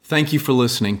Thank you for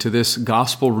listening to this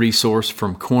gospel resource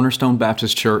from Cornerstone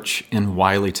Baptist Church in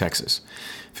Wiley, Texas.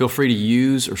 Feel free to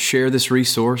use or share this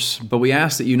resource, but we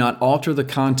ask that you not alter the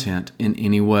content in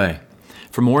any way.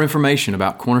 For more information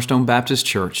about Cornerstone Baptist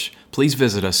Church, please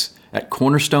visit us at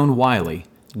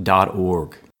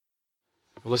cornerstonewiley.org.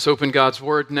 Let's open God's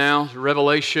Word now,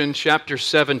 Revelation chapter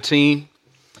 17.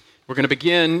 We're going to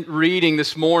begin reading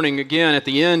this morning again at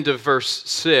the end of verse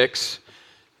 6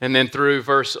 and then through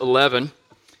verse 11.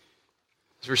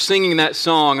 As we're singing that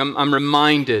song, I'm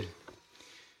reminded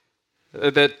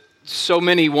that so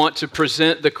many want to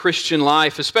present the Christian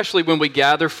life, especially when we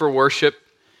gather for worship,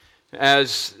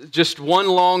 as just one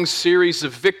long series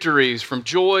of victories from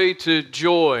joy to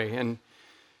joy. And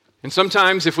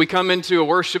sometimes if we come into a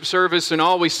worship service and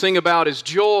all we sing about is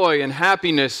joy and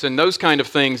happiness and those kind of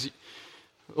things,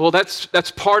 well,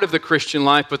 that's part of the Christian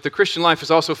life, but the Christian life is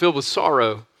also filled with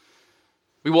sorrow.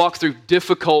 We walk through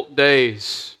difficult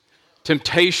days.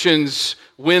 Temptations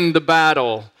win the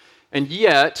battle, and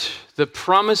yet the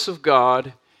promise of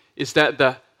God is that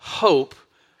the hope,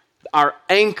 our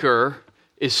anchor,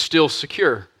 is still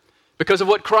secure because of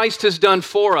what Christ has done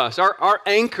for us. Our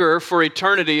anchor for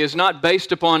eternity is not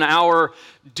based upon our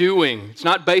doing. It's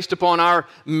not based upon our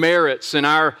merits and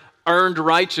our earned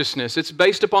righteousness. It's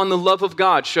based upon the love of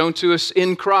God shown to us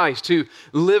in Christ, who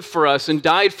lived for us and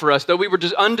died for us, though we were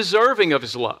just undeserving of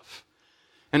His love.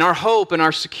 And our hope and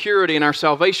our security and our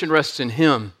salvation rests in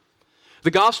Him.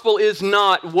 The gospel is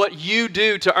not what you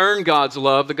do to earn God's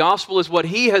love. The gospel is what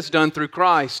He has done through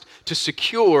Christ to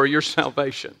secure your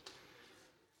salvation.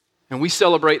 And we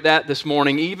celebrate that this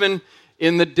morning. Even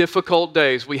in the difficult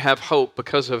days, we have hope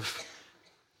because of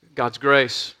God's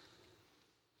grace.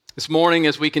 This morning,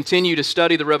 as we continue to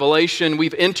study the Revelation,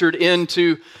 we've entered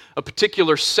into a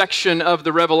particular section of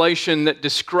the Revelation that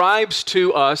describes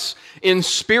to us in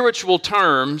spiritual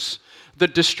terms the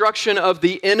destruction of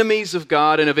the enemies of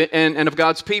God and of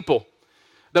God's people.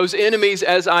 Those enemies,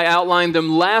 as I outlined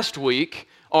them last week,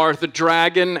 are the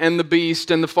dragon and the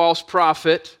beast and the false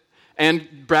prophet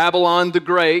and Babylon the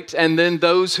Great, and then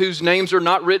those whose names are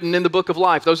not written in the book of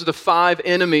life. Those are the 5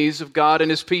 enemies of God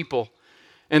and His people.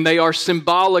 And they are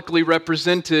symbolically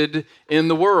represented in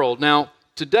the world. Now,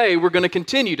 today we're going to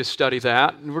continue to study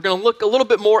that. And we're going to look a little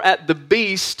bit more at the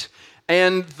beast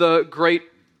and the great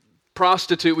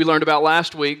prostitute we learned about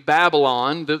last week,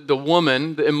 Babylon, the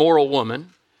woman, the immoral woman.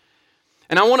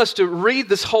 And I want us to read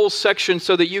this whole section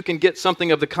so that you can get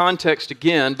something of the context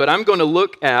again. But I'm going to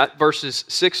look at verses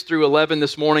 6 through 11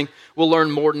 this morning. We'll learn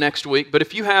more next week. But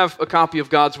if you have a copy of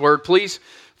God's Word, please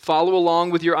follow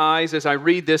along with your eyes as I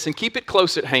read this and keep it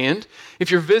close at hand. If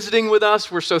you're visiting with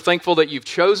us, we're so thankful that you've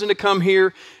chosen to come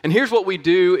here. And here's what we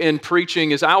do in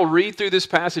preaching is I'll read through this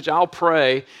passage, I'll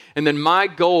pray, and then my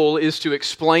goal is to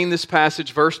explain this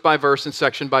passage verse by verse and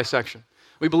section by section.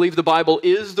 We believe the Bible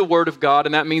is the Word of God,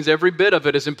 and that means every bit of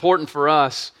it is important for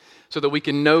us so that we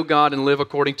can know God and live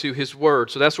according to His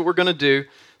Word. So that's what we're going to do.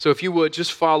 So if you would,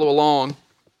 just follow along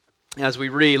as we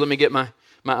read. Let me get my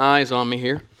eyes on me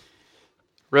here.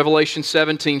 Revelation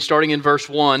 17, starting in verse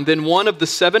 1. Then one of the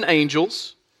 7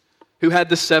 angels who had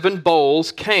the 7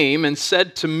 bowls came and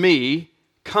said to me,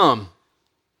 "Come,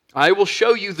 I will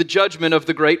show you the judgment of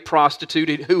the great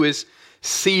prostitute who is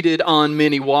seated on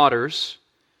many waters,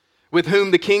 with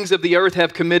whom the kings of the earth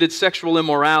have committed sexual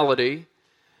immorality,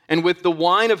 and with the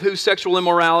wine of whose sexual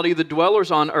immorality the dwellers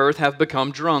on earth have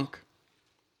become drunk."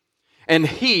 And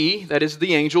he, that is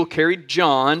the angel, carried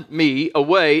John, me,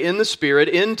 away in the Spirit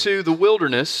into the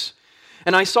wilderness.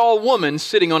 And I saw a woman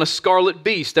sitting on a scarlet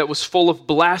beast that was full of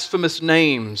blasphemous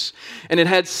names, and it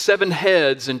had 7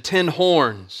 heads and 10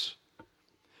 horns.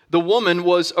 The woman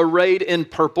was arrayed in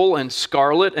purple and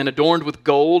scarlet and adorned with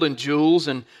gold and jewels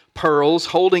and pearls,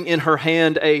 holding in her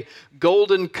hand a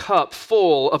golden cup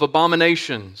full of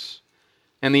abominations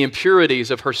and the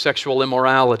impurities of her sexual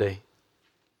immorality.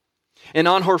 And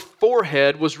on her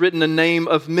forehead was written a name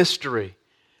of mystery,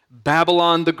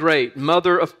 Babylon the Great,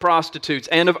 mother of prostitutes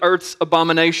and of earth's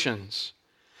abominations.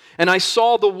 And I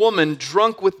saw the woman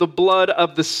drunk with the blood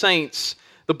of the saints,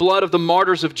 the blood of the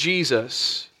martyrs of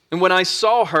Jesus. And when I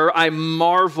saw her, I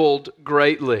marveled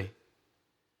greatly.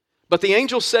 But the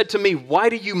angel said to me, "Why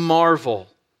do you marvel?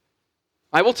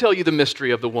 I will tell you the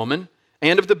mystery of the woman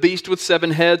and of the beast with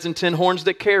 7 heads and 10 horns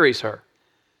that carries her.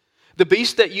 The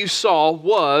beast that you saw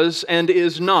was and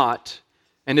is not,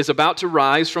 and is about to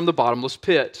rise from the bottomless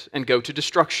pit and go to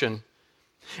destruction.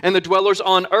 And the dwellers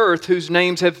on earth, whose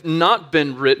names have not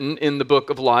been written in the book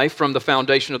of life from the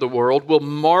foundation of the world, will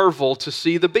marvel to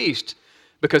see the beast,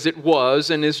 because it was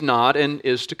and is not and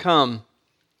is to come.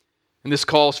 And this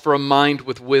calls for a mind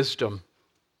with wisdom.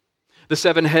 The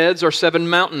 7 heads are 7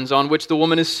 mountains on which the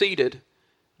woman is seated.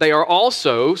 They are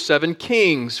also 7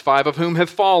 kings, 5 of whom have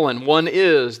fallen. One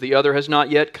is, the other has not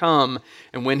yet come.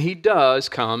 And when he does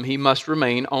come, he must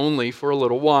remain only for a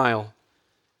little while.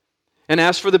 And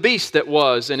as for the beast that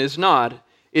was and is not,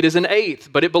 it is an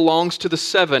 8th, but it belongs to the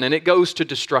 7, and it goes to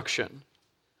destruction.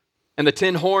 And the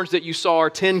 10 horns that you saw are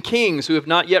 10 kings who have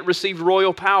not yet received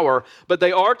royal power, but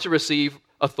they are to receive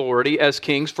authority as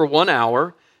kings for 1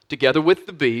 hour, together with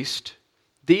the beast.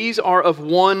 These are of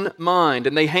one mind,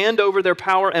 and they hand over their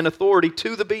power and authority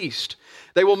to the beast.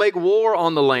 They will make war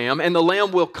on the Lamb, and the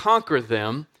Lamb will conquer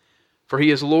them, for he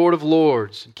is Lord of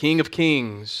lords and King of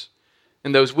kings,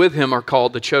 and those with him are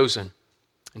called the chosen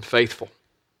and faithful.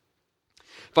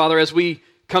 Father, as we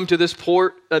come to this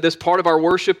part of our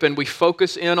worship and we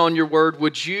focus in on your word,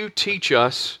 would you teach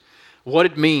us what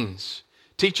it means?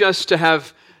 Teach us to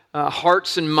have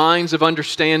hearts and minds of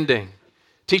understanding.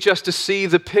 Teach us to see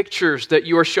the pictures that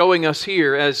you are showing us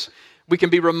here, as we can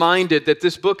be reminded that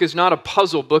this book is not a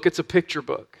puzzle book, it's a picture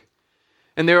book.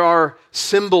 And there are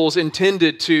symbols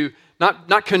intended to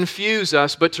not confuse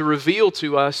us, but to reveal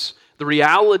to us the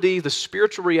reality, the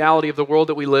spiritual reality of the world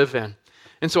that we live in.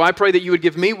 And so I pray that you would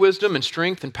give me wisdom and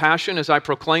strength and passion as I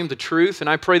proclaim the truth, and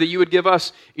I pray that you would give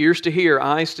us ears to hear,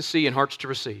 eyes to see, and hearts to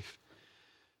receive.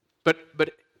 But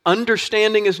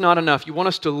understanding is not enough. You want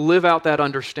us to live out that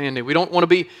understanding. We don't want to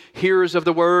be hearers of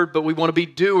the word, but we want to be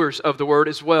doers of the word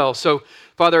as well. So,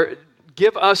 Father,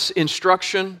 give us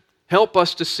instruction, help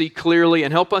us to see clearly,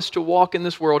 and help us to walk in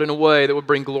this world in a way that would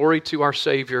bring glory to our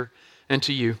Savior and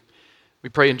to you. We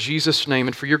pray in Jesus' name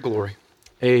and for your glory.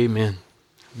 Amen.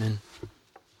 Amen.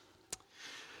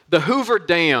 The Hoover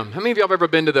Dam. How many of y'all have ever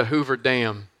been to the Hoover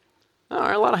Dam? All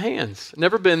right, a lot of hands.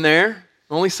 Never been there.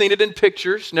 Only seen it in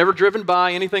pictures. Never driven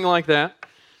by, anything like that.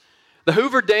 The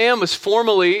Hoover Dam was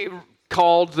formerly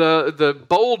called the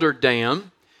Boulder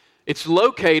Dam. It's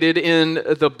located in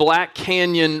the Black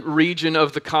Canyon region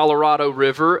of the Colorado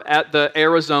River at the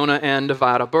Arizona and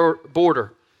Nevada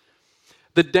border.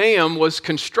 The dam was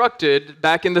constructed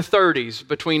back in the 30s,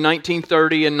 between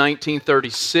 1930 and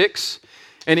 1936.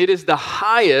 And it is the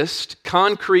highest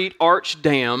concrete arch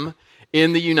dam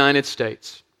in the United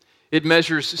States. It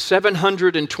measures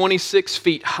 726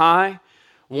 feet high,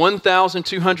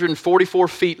 1,244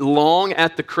 feet long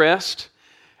at the crest,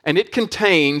 and it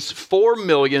contains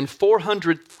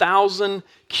 4,400,000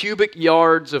 cubic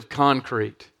yards of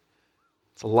concrete.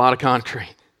 It's a lot of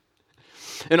concrete.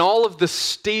 And all of the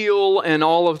steel and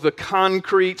all of the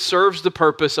concrete serves the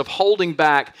purpose of holding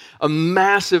back a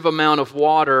massive amount of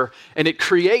water, and it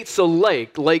creates a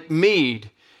lake. Lake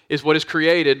Mead is what is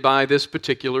created by this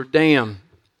particular dam.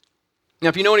 Now,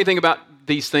 if you know anything about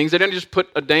these things, they don't just put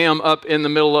a dam up in the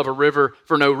middle of a river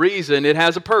for no reason. It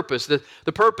has a purpose. The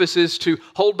purpose is to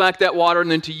hold back that water and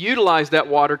then to utilize that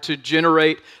water to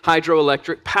generate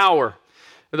hydroelectric power.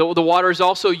 The water is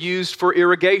also used for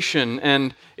irrigation,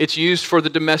 and it's used for the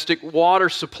domestic water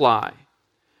supply.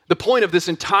 The point of this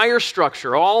entire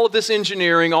structure, all of this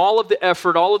engineering, all of the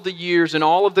effort, all of the years, and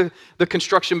all of the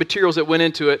construction materials that went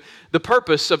into it, the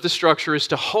purpose of the structure is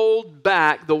to hold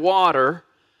back the water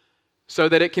so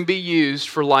that it can be used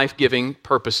for life-giving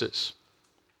purposes.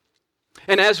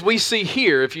 And as we see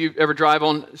here, if you ever drive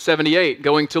on 78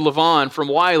 going to Lavon from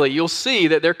Wiley, you'll see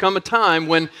that there come a time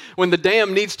when the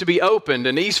dam needs to be opened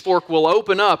and East Fork will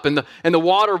open up and the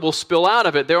water will spill out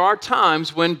of it. There are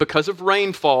times when, because of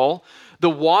rainfall, the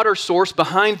water source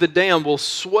behind the dam will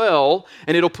swell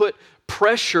and it'll put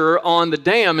pressure on the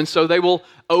dam, and so they will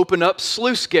open up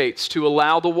sluice gates to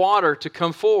allow the water to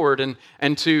come forward and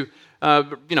to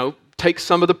take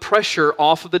some of the pressure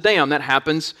off of the dam. That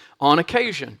happens on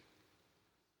occasion.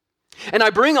 And I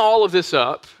bring all of this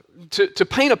up to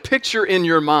paint a picture in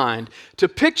your mind, to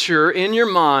picture in your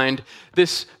mind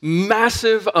this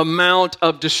massive amount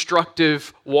of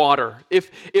destructive water.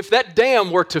 If that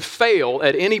dam were to fail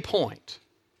at any point,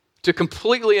 to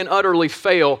completely and utterly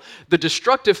fail, the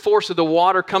destructive force of the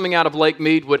water coming out of Lake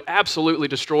Mead would absolutely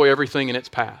destroy everything in its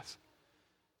path.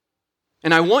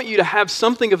 And I want you to have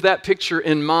something of that picture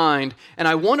in mind, and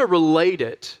I want to relate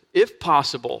it, if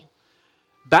possible,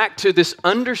 back to this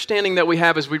understanding that we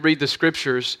have as we read the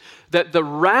scriptures, that the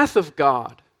wrath of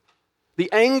God,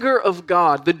 the anger of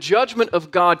God, the judgment of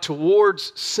God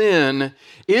towards sin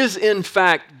is in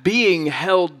fact being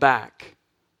held back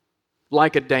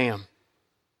like a dam.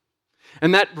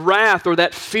 And that wrath or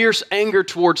that fierce anger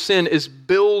towards sin is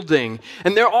building.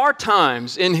 And there are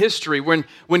times in history when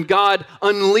God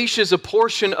unleashes a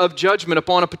portion of judgment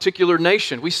upon a particular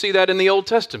nation. We see that in the Old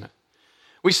Testament.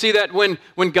 We see that when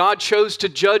God chose to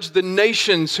judge the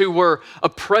nations who were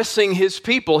oppressing his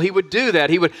people, he would do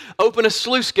that. He would open a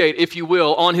sluice gate, if you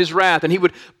will, on his wrath, and he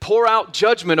would pour out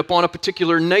judgment upon a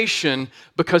particular nation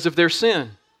because of their sin.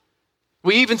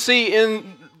 We even see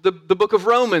in the book of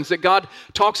Romans that God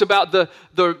talks about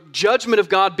the judgment of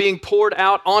God being poured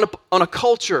out on a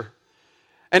culture.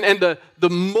 And the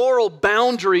moral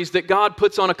boundaries that God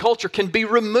puts on a culture can be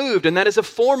removed, and that is a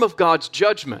form of God's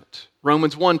judgment.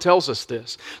 Romans 1 tells us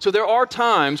this. So there are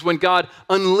times when God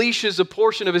unleashes a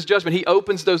portion of his judgment. He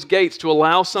opens those gates to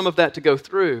allow some of that to go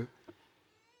through.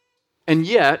 And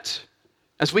yet,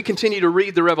 as we continue to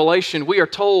read the Revelation, we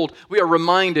are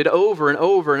reminded over and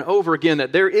over and over again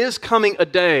that there is coming a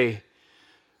day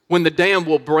when the dam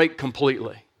will break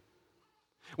completely.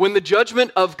 When the judgment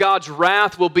of God's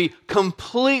wrath will be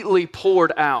completely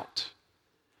poured out.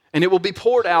 And it will be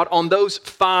poured out on those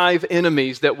 5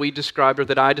 enemies that we described, or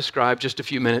that I described just a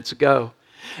few minutes ago.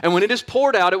 And when it is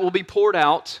poured out, it will be poured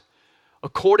out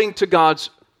according to God's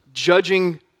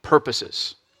judging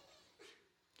purposes.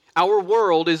 Our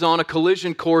world is on a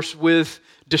collision course with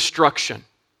destruction.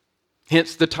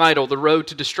 Hence the title, The Road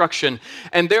to Destruction.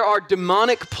 And there are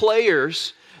demonic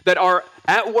players that are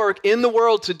at work in the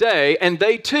world today, and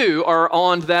they too are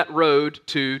on that road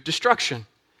to destruction.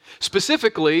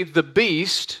 Specifically, the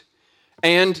beast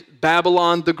and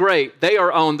Babylon the Great. They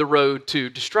are on the road to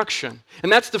destruction.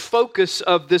 And that's the focus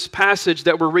of this passage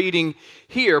that we're reading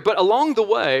here. But along the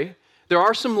way, there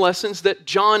are some lessons that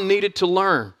John needed to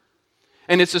learn.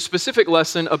 And it's a specific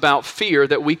lesson about fear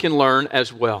that we can learn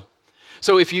as well.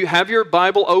 So if you have your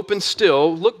Bible open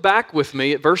still, look back with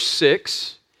me at verse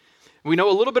 6. We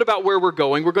know a little bit about where we're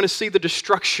going. We're going to see the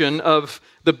destruction of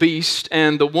the beast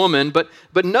and the woman. But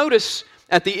notice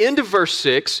at the end of verse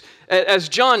 6, as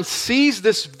John sees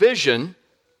this vision,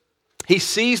 he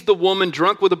sees the woman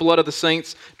drunk with the blood of the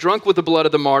saints, drunk with the blood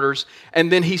of the martyrs, and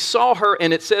then he saw her,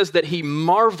 and it says that he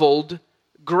marveled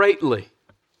greatly.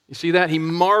 You see that? He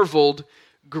marveled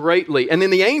greatly. And then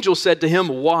the angel said to him,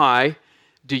 "Why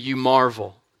do you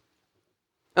marvel?"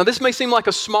 Now this may seem like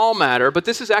a small matter, but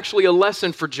this is actually a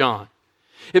lesson for John.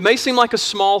 It may seem like a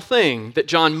small thing that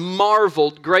John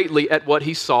marveled greatly at what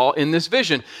he saw in this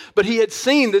vision, but he had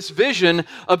seen this vision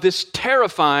of this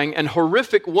terrifying and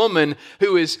horrific woman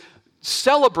who is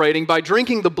celebrating by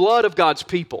drinking the blood of God's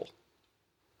people.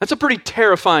 That's a pretty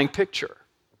terrifying picture.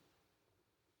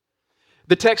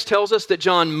 The text tells us that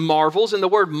John marvels, and the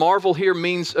word marvel here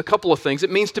means a couple of things.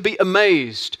 It means to be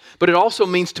amazed, but it also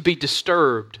means to be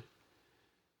disturbed.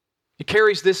 It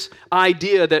carries this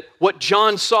idea that what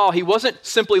John saw, he wasn't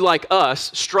simply like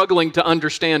us, struggling to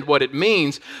understand what it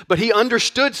means, but he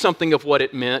understood something of what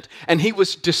it meant, and he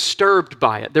was disturbed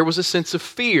by it. There was a sense of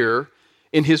fear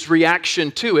in his reaction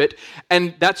to it,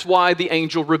 and that's why the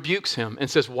angel rebukes him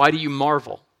and says, "Why do you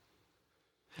marvel?"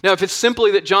 Now, if it's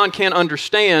simply that John can't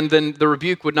understand, then the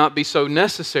rebuke would not be so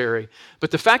necessary.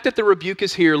 But the fact that the rebuke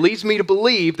is here leads me to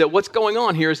believe that what's going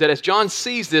on here is that as John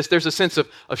sees this, there's a sense of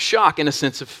shock and a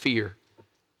sense of fear.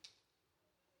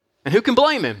 And who can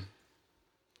blame him?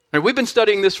 And we've been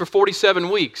studying this for 47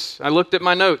 weeks. I looked at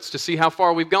my notes to see how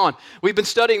far we've gone. We've been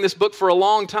studying this book for a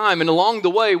long time, and along the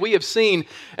way, we have seen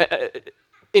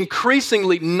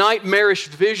increasingly nightmarish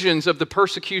visions of the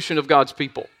persecution of God's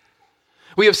people.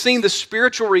 We have seen the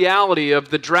spiritual reality of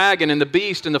the dragon and the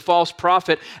beast and the false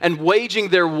prophet and waging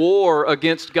their war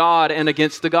against God and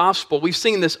against the gospel. We've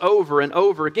seen this over and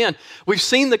over again. We've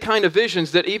seen the kind of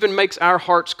visions that even makes our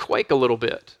hearts quake a little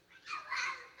bit.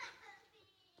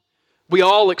 We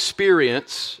all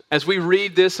experience, as we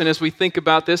read this and as we think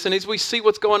about this and as we see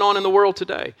what's going on in the world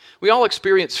today, we all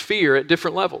experience fear at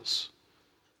different levels.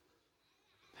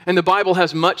 And the Bible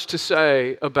has much to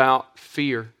say about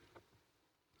fear.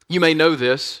 You may know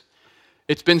this.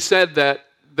 It's been said that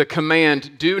the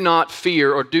command, "do not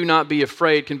fear" or "do not be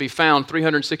afraid" can be found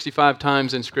 365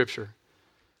 times in Scripture.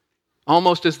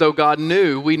 Almost as though God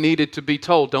knew we needed to be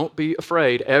told, don't be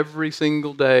afraid every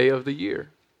single day of the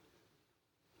year.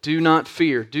 Do not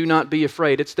fear. Do not be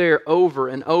afraid. It's there over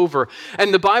and over.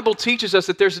 And the Bible teaches us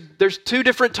that there's 2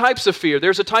 different types of fear.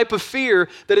 There's a type of fear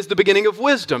that is the beginning of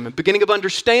wisdom, the beginning of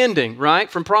understanding,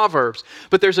 right, from Proverbs.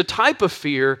 But there's a type of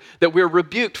fear that we're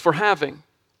rebuked for having.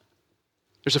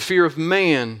 There's a fear of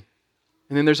man,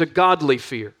 and then there's a godly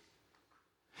fear.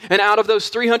 And out of those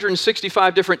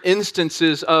 365 different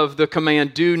instances of the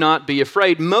command, "do not be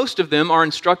afraid," most of them are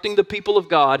instructing the people of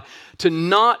God to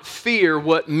not fear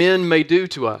what men may do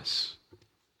to us,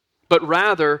 but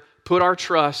rather put our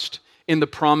trust in the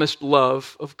promised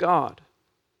love of God.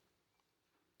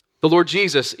 The Lord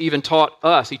Jesus even taught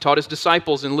us. He taught his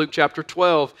disciples in Luke chapter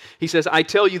 12. He says, I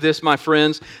tell you this, my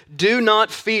friends, do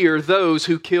not fear those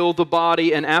who kill the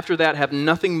body and after that have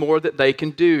nothing more that they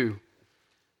can do.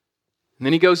 And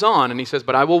then he goes on and he says,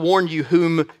 but I will warn you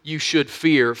whom you should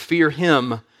fear. Fear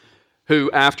him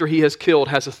who, after he has killed,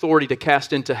 has authority to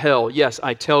cast into hell. Yes,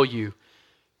 I tell you,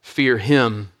 fear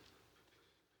him.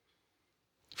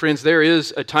 Friends, there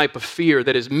is a type of fear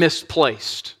that is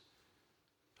misplaced.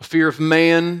 A fear of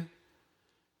man,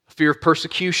 a fear of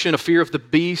persecution, a fear of the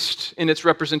beast in its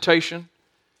representation.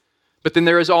 But then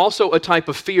there is also a type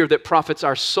of fear that profits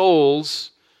our souls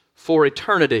for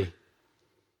eternity.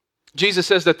 Jesus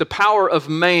says that the power of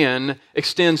man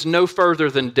extends no further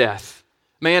than death.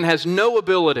 Man has no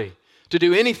ability to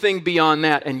do anything beyond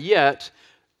that, and yet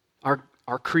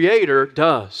our Creator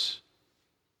does.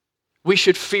 We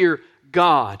should fear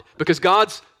God because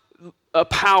God's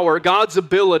power, God's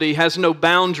ability has no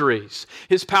boundaries.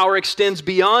 His power extends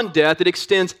beyond death. It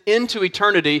extends into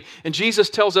eternity. And Jesus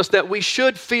tells us that we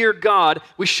should fear God.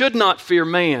 We should not fear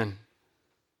man.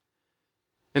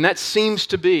 And that seems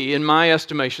to be, in my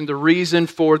estimation, the reason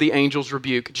for the angel's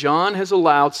rebuke. John has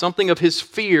allowed something of his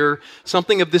fear,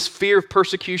 something of this fear of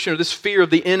persecution or this fear of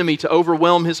the enemy to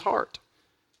overwhelm his heart.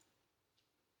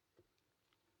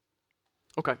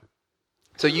 Okay.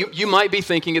 So you might be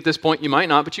thinking at this point, you might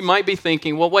not, but you might be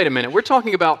thinking, well, wait a minute, we're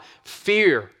talking about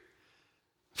fear.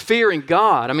 Fearing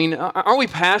God. I mean, aren't we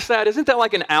past that? Isn't that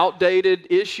like an outdated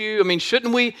issue? I mean,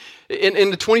 shouldn't we, in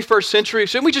the 21st century,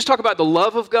 shouldn't we just talk about the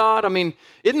love of God? I mean,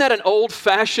 isn't that an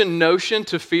old-fashioned notion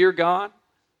to fear God?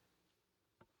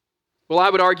 Well, I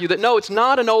would argue that no, it's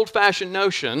not an old-fashioned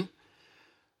notion,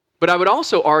 but I would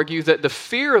also argue that the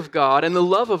fear of God and the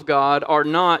love of God are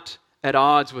not at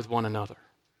odds with one another.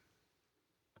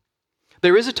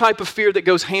 There is a type of fear that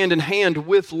goes hand in hand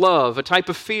with love, a type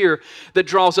of fear that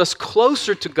draws us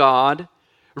closer to God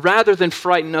rather than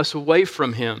frighten us away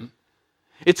from Him.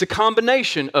 It's a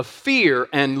combination of fear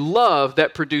and love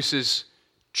that produces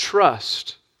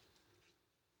trust.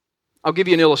 I'll give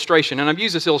you an illustration, and I've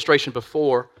used this illustration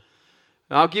before.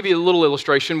 I'll give you a little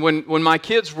illustration. When my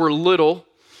kids were little,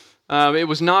 it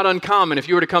was not uncommon if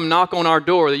you were to come knock on our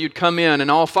door that you'd come in and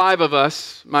all five of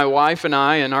us, my wife and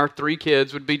I and our three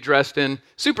kids, would be dressed in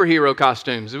superhero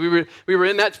costumes. We were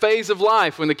in that phase of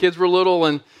life when the kids were little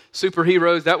and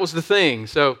superheroes, that was the thing.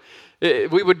 So we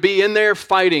would be in there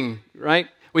fighting, right?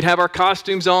 We'd have our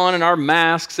costumes on and our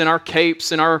masks and our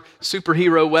capes and our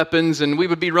superhero weapons, and we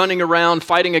would be running around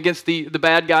fighting against the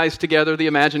bad guys together, the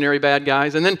imaginary bad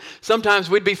guys. And then sometimes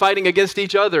we'd be fighting against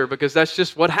each other because that's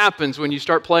just what happens when you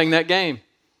start playing that game.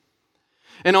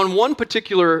 And on one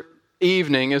particular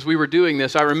evening as we were doing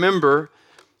this, I remember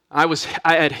I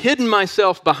had hidden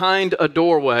myself behind a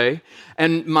doorway,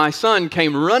 and my son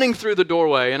came running through the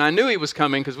doorway, and I knew he was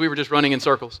coming because we were just running in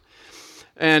circles.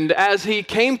 And as he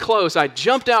came close, I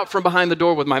jumped out from behind the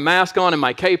door with my mask on and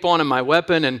my cape on and my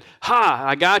weapon, and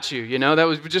I got you. You know, that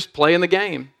was just playing the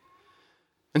game.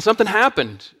 And something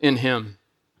happened in him.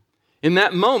 In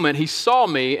that moment, he saw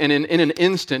me, and in an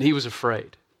instant, he was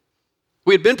afraid.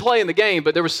 We had been playing the game,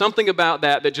 but there was something about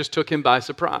that just took him by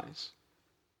surprise.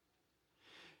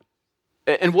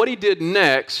 And what he did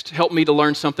next helped me to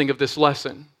learn something of this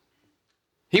lesson.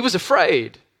 He was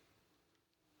afraid,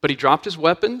 but he dropped his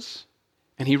weapons,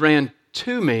 and he ran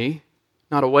to me,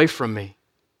 not away from me.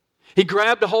 He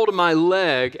grabbed a hold of my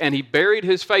leg and he buried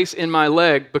his face in my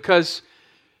leg because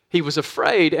he was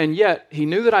afraid, and yet he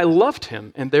knew that I loved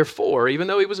him. And therefore, even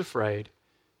though he was afraid,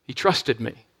 he trusted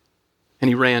me. And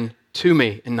he ran to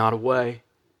me and not away.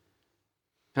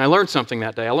 And I learned something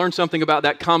that day. I learned something about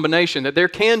that combination, that there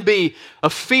can be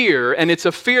a fear, and it's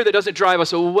a fear that doesn't drive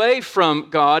us away from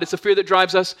God. It's a fear that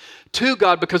drives us to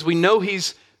God because we know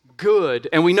He's good,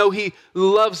 and we know He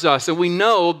loves us, and we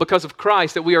know because of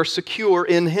Christ that we are secure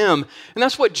in Him. And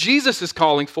that's what Jesus is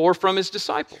calling for from His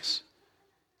disciples.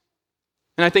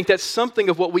 And I think that's something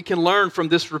of what we can learn from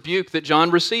this rebuke that John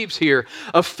receives here.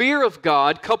 A fear of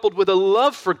God coupled with a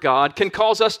love for God can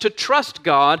cause us to trust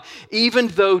God even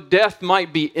though death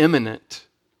might be imminent,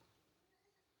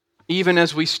 even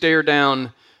as we stare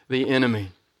down the enemy.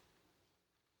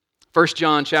 1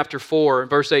 John chapter 4,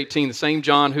 verse 18, the same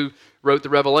John who wrote the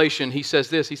Revelation, he says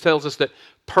this. He tells us that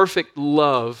perfect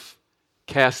love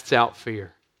casts out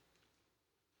fear.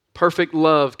 Perfect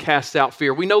love casts out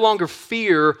fear. We no longer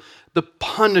fear the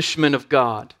punishment of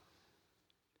God.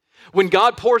 When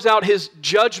God pours out His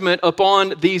judgment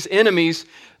upon these enemies,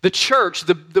 the church,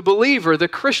 the believer, the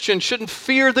Christian shouldn't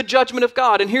fear the judgment of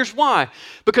God. And here's why.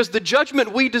 Because the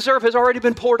judgment we deserve has already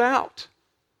been poured out.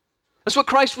 That's what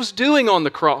Christ was doing on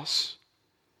the cross.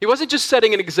 He wasn't just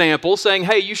setting an example, saying,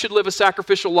 hey, you should live a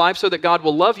sacrificial life so that God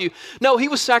will love you. No, he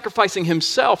was sacrificing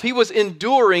himself. He was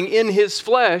enduring in his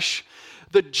flesh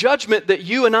the judgment that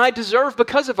you and I deserve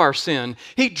because of our sin.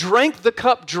 He drank the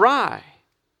cup dry.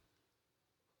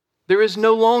 There is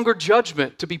no longer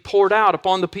judgment to be poured out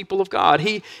upon the people of God.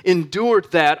 He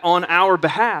endured that on our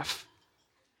behalf.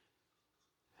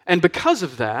 And because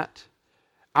of that,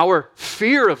 our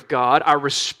fear of God, our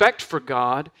respect for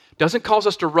God, doesn't cause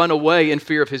us to run away in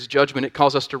fear of his judgment. It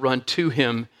calls us to run to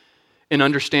him in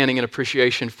understanding and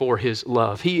appreciation for his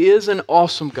love. He is an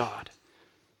awesome God.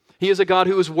 He is a God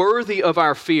who is worthy of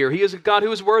our fear. He is a God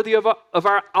who is worthy of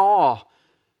our awe.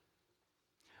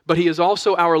 But he is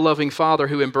also our loving Father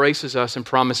who embraces us and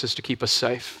promises to keep us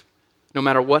safe. No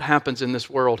matter what happens in this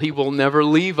world, he will never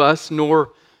leave us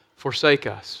nor forsake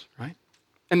us, right?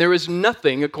 And there is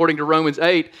nothing, according to Romans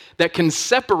 8, that can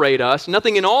separate us,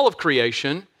 nothing in all of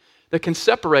creation that can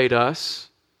separate us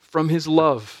from his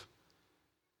love.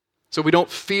 So we don't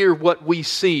fear what we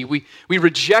see. We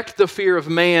reject the fear of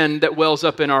man that wells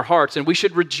up in our hearts, and we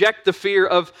should reject the fear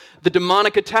of the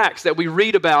demonic attacks that we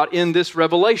read about in this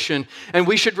revelation, and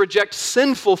we should reject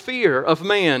sinful fear of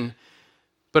man.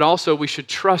 But also we should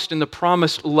trust in the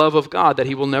promised love of God that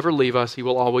he will never leave us, he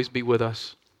will always be with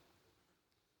us.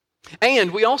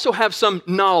 And we also have some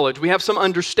knowledge, we have some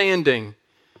understanding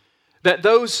that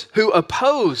those who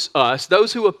oppose us,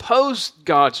 those who oppose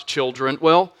God's children,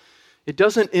 well, it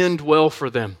doesn't end well for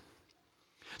them.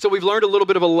 So we've learned a little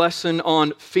bit of a lesson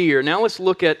on fear. Now let's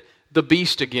look at the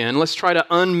beast again. Let's try to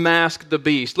unmask the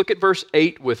beast. Look at verse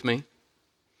 8 with me.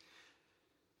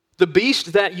 The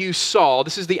beast that you saw,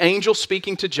 this is the angel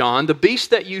speaking to John, the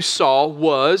beast that you saw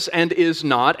was and is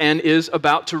not and is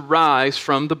about to rise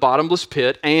from the bottomless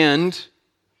pit and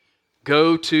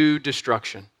go to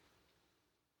destruction.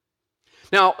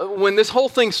 Now, when this whole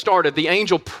thing started, the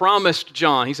angel promised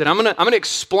John, he said, I'm going to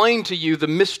explain to you the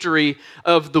mystery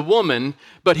of the woman,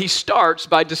 but he starts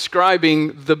by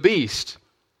describing the beast.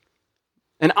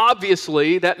 And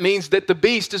obviously, that means that the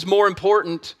beast is more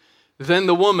important than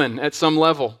the woman at some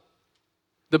level.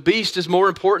 The beast is more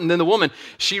important than the woman.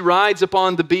 She rides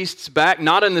upon the beast's back,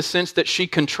 not in the sense that she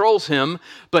controls him,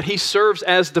 but he serves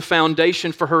as the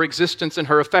foundation for her existence and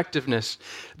her effectiveness.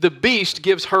 The beast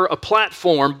gives her a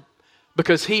platform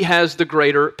because he has the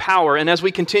greater power. And as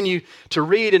we continue to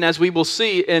read, and as we will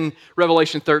see in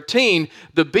Revelation 13,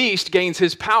 the beast gains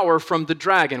his power from the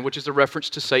dragon, which is a reference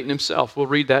to Satan himself. We'll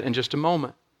read that in just a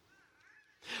moment.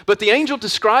 But the angel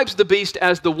describes the beast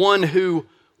as the one who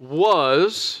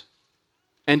was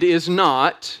and is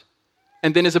not,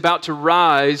 and then is about to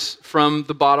rise from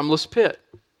the bottomless pit.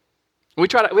 We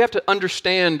have to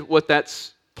understand what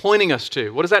that's pointing us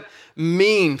to. What does that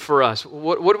mean for us?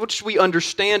 What should we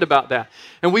understand about that?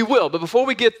 And we will, but before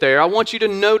we get there, I want you to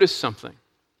notice something.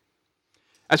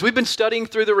 As we've been studying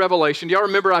through the Revelation, do y'all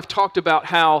remember I've talked about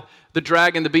how the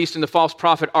dragon, the beast, and the false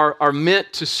prophet are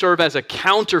meant to serve as a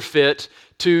counterfeit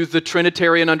to the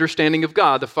Trinitarian understanding of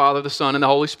God, the Father, the Son, and the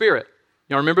Holy Spirit.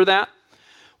 Y'all remember that?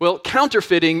 Well,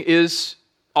 counterfeiting is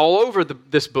all over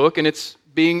this book, and it's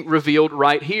being revealed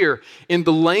right here in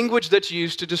the language that's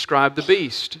used to describe the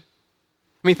beast.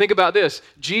 I mean, think about this.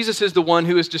 Jesus is the one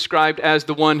who is described as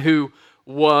the one who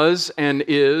was and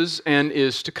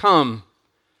is to come.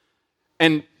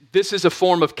 And this is a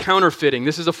form of counterfeiting.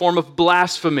 This is a form of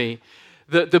blasphemy.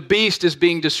 The beast is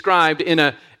being described in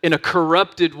a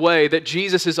corrupted way that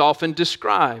Jesus is often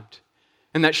described.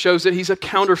 And that shows that he's a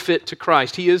counterfeit to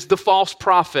Christ. He is the false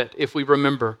prophet, if we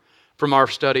remember from our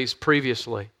studies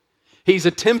previously. He's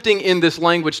attempting in this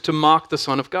language to mock the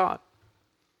Son of God.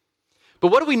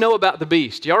 But what do we know about the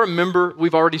beast? Y'all remember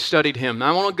we've already studied him.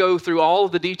 Now, I want to go through all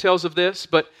of the details of this,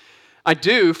 but I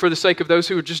do, for the sake of those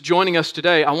who are just joining us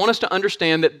today, I want us to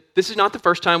understand that this is not the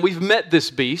first time we've met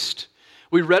this beast.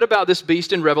 We read about this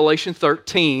beast in Revelation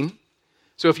 13.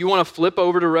 So if you want to flip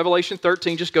over to Revelation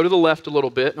 13, just go to the left a little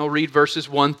bit, and I'll read verses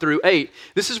 1 through 8.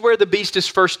 This is where the beast is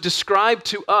first described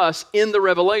to us in the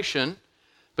Revelation,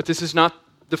 but this is not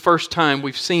the first time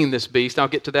we've seen this beast. I'll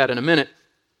get to that in a minute.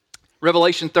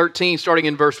 Revelation 13, starting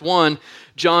in verse 1,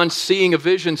 John, seeing a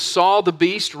vision, saw the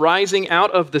beast rising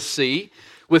out of the sea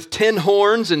with 10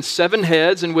 horns and 7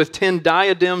 heads, and with 10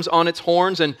 diadems on its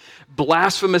horns and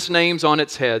blasphemous names on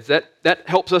its heads. That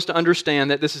helps us to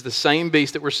understand that this is the same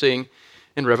beast that we're seeing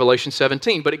in Revelation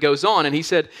 17. But it goes on, and he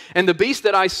said, and the beast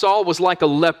that I saw was like a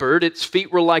leopard, its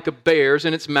feet were like a bear's,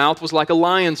 and its mouth was like a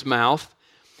lion's mouth.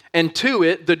 And to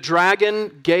it the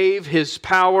dragon gave his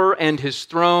power and his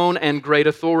throne and great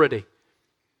authority.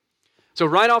 So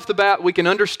right off the bat, we can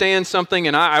understand something,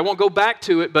 and I won't go back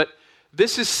to it, but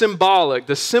This is symbolic.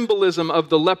 The symbolism of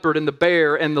the leopard and the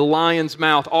bear and the lion's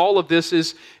mouth, all of this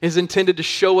is intended to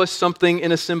show us something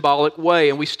in a symbolic way,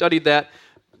 and we studied that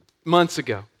months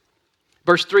ago.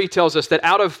 Verse 3 tells us that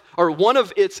one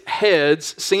of its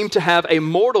heads seemed to have a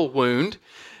mortal wound,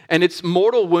 and its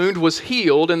mortal wound was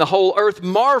healed, and the whole earth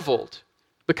marveled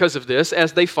because of this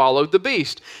as they followed the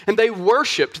beast. And they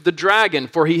worshiped the dragon,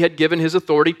 for he had given his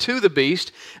authority to the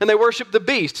beast, and they worshiped the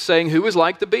beast, saying, "Who is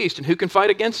like the beast, and who can fight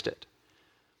against it?"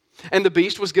 And the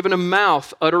beast was given a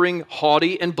mouth uttering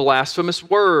haughty and blasphemous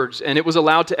words, and it was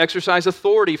allowed to exercise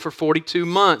authority for 42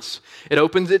 months. It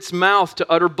opens its mouth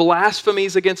to utter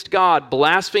blasphemies against God,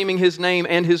 blaspheming his name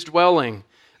and his dwelling,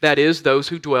 that is, those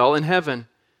who dwell in heaven.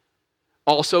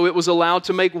 Also, it was allowed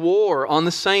to make war on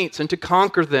the saints and to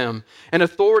conquer them, and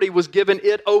authority was given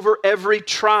it over every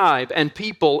tribe and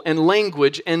people and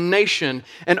language and nation,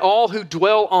 and all who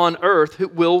dwell on earth who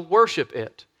will worship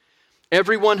it.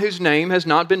 Everyone whose name has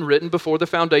not been written before the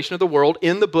foundation of the world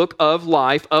in the book of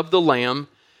life of the Lamb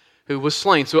who was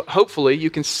slain. So hopefully you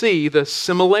can see the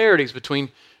similarities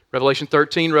between Revelation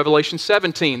 13, Revelation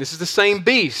 17. This is the same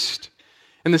beast.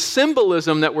 And the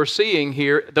symbolism that we're seeing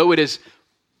here, though it is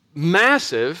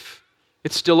massive,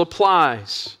 it still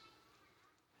applies.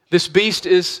 This beast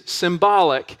is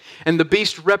symbolic, and the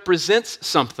beast represents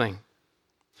something.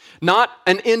 Not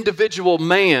an individual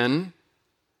man,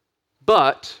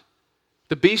 but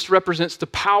the beast represents the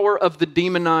power of the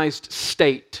demonized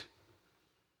state.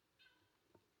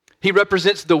 He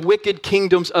represents the wicked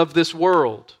kingdoms of this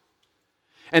world.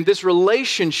 And this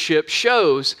relationship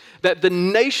shows that the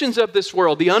nations of this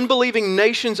world, the unbelieving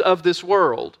nations of this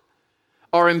world,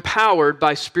 are empowered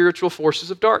by spiritual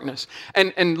forces of darkness.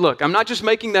 And look, I'm not just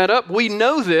making that up. We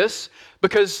know this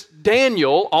because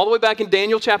Daniel, all the way back in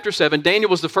Daniel chapter 7, Daniel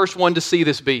was the first one to see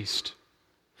this beast.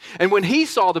 And when he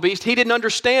saw the beast, he didn't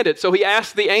understand it. So he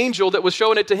asked the angel that was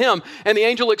showing it to him. And the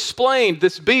angel explained,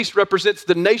 this beast represents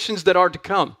the nations that are to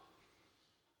come.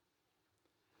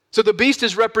 So the beast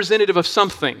is representative of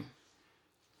something.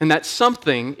 And that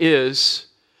something is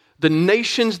the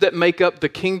nations that make up the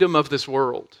kingdom of this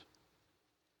world.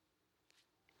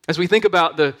 As we think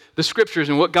about the scriptures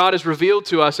and what God has revealed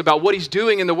to us about what he's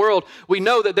doing in the world, we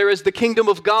know that there is the kingdom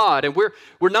of God. And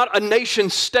we're not a nation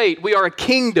state. We are a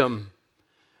kingdom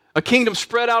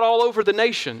spread out all over the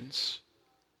nations.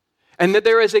 And that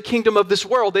there is a kingdom of this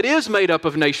world that is made up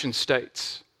of nation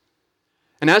states.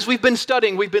 And as we've been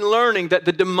studying, we've been learning that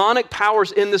the demonic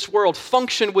powers in this world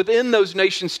function within those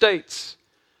nation states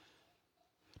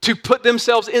to put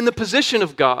themselves in the position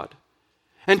of God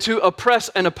and to oppress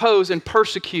and oppose and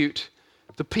persecute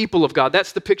the people of God.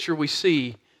 That's the picture we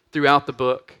see throughout the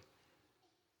book.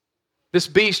 This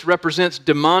beast represents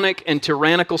demonic and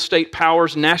tyrannical state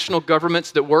powers, national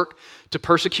governments that work to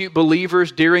persecute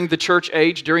believers during the church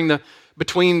age,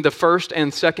 between the first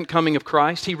and second coming of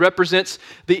Christ. He represents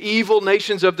the evil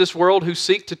nations of this world who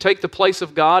seek to take the place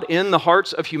of God in the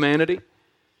hearts of humanity.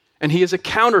 And he is a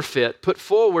counterfeit put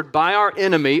forward by our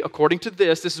enemy, according to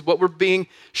this. This is what we're being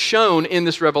shown in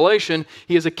this revelation.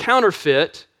 He is a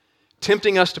counterfeit,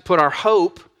 tempting us to put our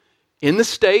hope in the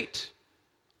state,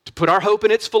 to put our hope in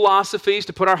its philosophies,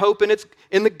 to put our hope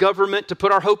in the government, to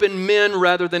put our hope in men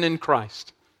rather than in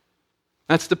Christ.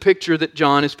 That's the picture that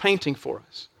John is painting for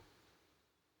us.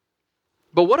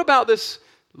 But what about this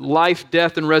life,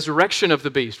 death, and resurrection of the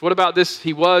beast? What about this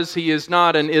he was, he is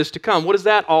not, and is to come? What is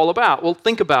that all about? Well,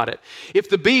 think about it. If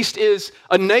the beast is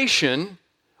a nation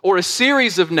or a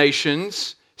series of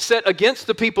nations set against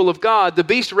the people of God, the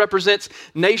beast represents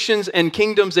nations and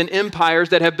kingdoms and empires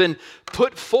that have been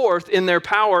put forth in their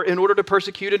power in order to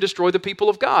persecute and destroy the people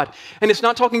of God. And it's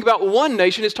not talking about one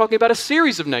nation, it's talking about a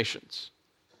series of nations.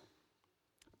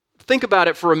 Think about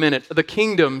it for a minute. The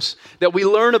kingdoms that we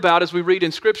learn about as we read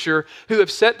in Scripture who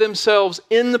have set themselves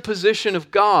in the position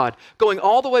of God, going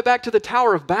all the way back to the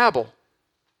Tower of Babel.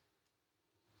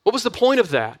 What was the point of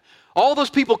that? All those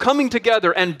people coming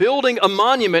together and building a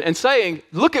monument and saying,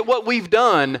 look at what we've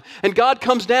done. And God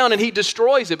comes down and he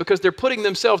destroys it because they're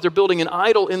building an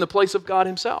idol in the place of God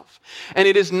himself. And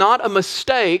it is not a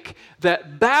mistake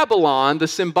that Babylon, the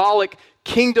symbolic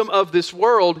kingdom of this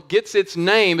world, gets its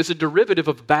name as a derivative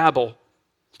of Babel.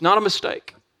 It's not a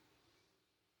mistake.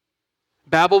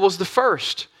 Babel was the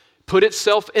first, put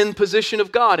itself in position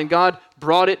of God, and God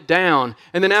brought it down.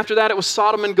 And then after that, it was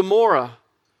Sodom and Gomorrah.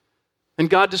 And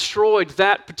God destroyed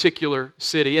that particular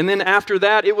city. And then after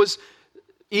that, it was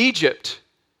Egypt.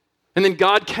 And then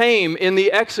God came in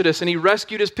the Exodus and he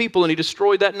rescued his people and he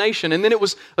destroyed that nation. And then it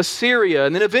was Assyria.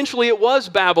 And then eventually it was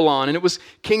Babylon. And it was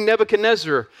King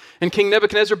Nebuchadnezzar. And King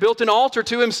Nebuchadnezzar built an altar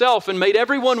to himself and made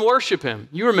everyone worship him.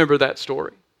 You remember that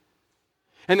story.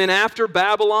 And then after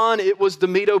Babylon, it was the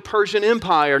Medo-Persian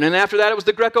Empire. And then after that, it was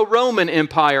the Greco-Roman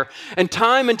Empire. And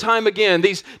time again,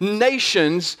 these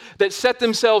nations that set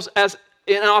themselves as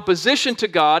in opposition to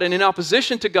God and in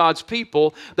opposition to God's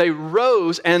people, they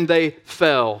rose and they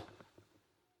fell.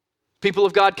 People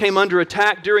of God came under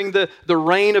attack during the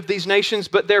reign of these nations,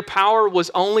 but their power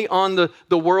was only on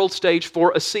the world stage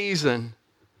for a season.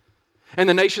 And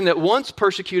the nation that once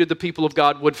persecuted the people of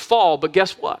God would fall, but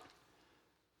guess what?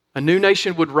 A new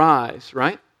nation would rise,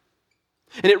 right?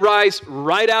 And it rise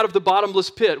right out of the bottomless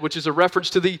pit, which is a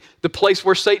reference to the place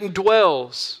where Satan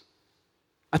dwells.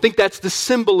 I think that's the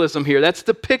symbolism here. That's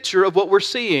the picture of what we're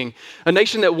seeing. A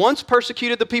nation that once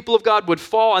persecuted the people of God would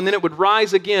fall, and then it would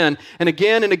rise again. And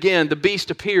again, the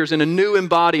beast appears in a new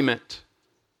embodiment.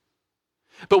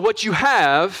 But what you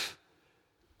have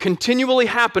continually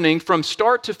happening from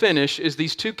start to finish is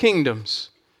these two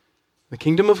kingdoms. The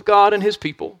kingdom of God and his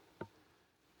people,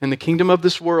 and the kingdom of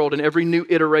this world and every new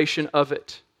iteration of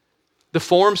it. The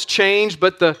forms change,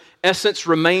 but the essence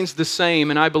remains the same,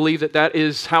 and I believe that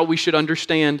is how we should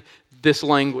understand this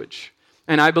language.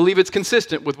 And I believe it's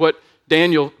consistent with what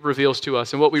Daniel reveals to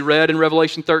us and what we read in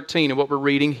Revelation 13 and what we're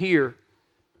reading here.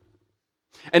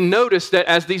 And notice that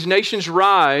as these nations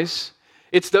rise,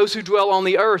 it's those who dwell on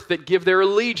the earth that give their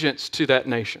allegiance to that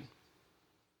nation.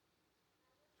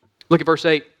 Look at verse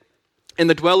 8. And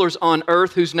the dwellers on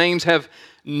earth whose names have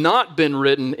not been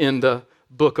written in the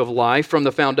book of life from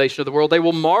the foundation of the world, they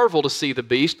will marvel to see the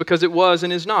beast, because it was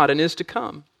and is not and is to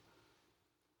come.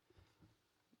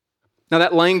 Now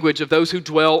that language of those who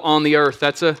dwell on the earth,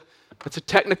 that's a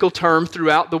technical term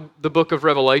throughout the book of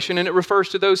Revelation, and it refers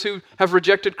to those who have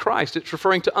rejected Christ. It's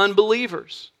referring to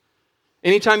unbelievers.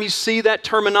 Anytime you see that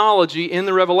terminology in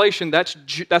the Revelation,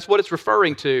 that's what it's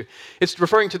referring to. It's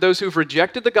referring to those who've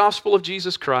rejected the gospel of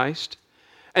Jesus Christ,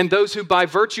 and those who, by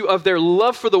virtue of their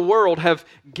love for the world, have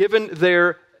given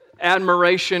their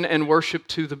admiration and worship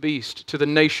to the beast, to the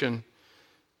nation.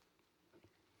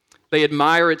 They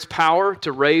admire its power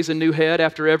to raise a new head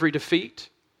after every defeat.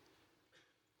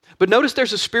 But notice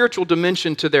there's a spiritual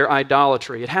dimension to their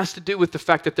idolatry. It has to do with the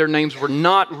fact that their names were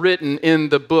not written in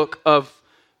the book of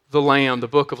the Lamb, the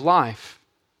book of life.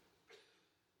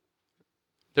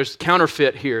 There's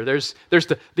counterfeit here. There's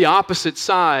the opposite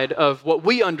side of what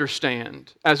we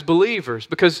understand as believers,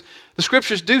 because the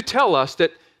scriptures do tell us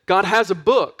that God has a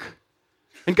book,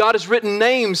 and God has written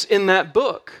names in that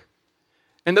book.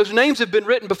 And those names have been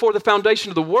written before the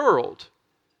foundation of the world.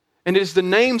 And it is the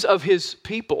names of his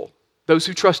people, those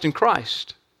who trust in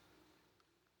Christ.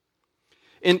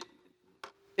 In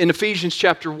Ephesians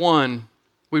chapter 1,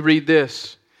 we read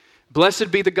this.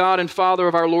 Blessed be the God and Father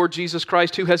of our Lord Jesus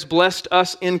Christ, who has blessed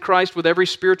us in Christ with every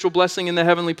spiritual blessing in the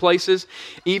heavenly places,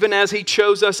 even as he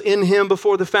chose us in him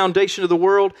before the foundation of the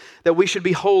world, that we should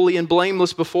be holy and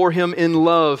blameless before him in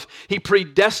love. He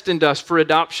predestined us for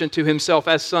adoption to himself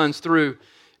as sons through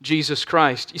Jesus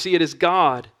Christ. You see, it is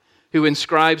God who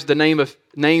inscribes the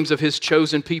names of his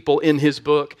chosen people in his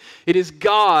book. It is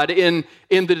God in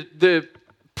the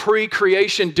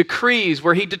pre-creation decrees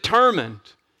where he determined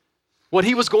what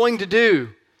he was going to do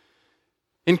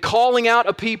in calling out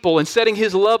a people and setting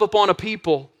his love upon a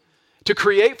people to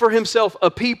create for himself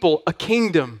a people, a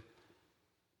kingdom.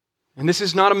 And this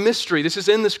is not a mystery. This is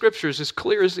in the scriptures as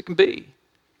clear as it can be.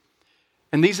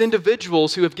 And these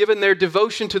individuals who have given their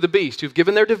devotion to the beast, who've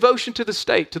given their devotion to the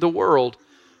state, to the world,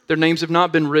 their names have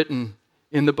not been written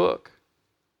in the book.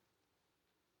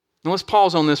 Now let's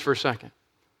pause on this for a second.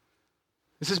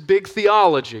 This is big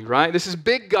theology, right? This is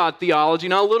big God theology,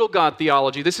 not little God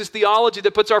theology. This is theology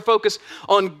that puts our focus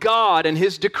on God and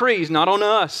his decrees, not on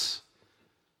us.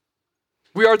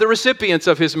 We are the recipients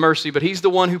of his mercy, but he's the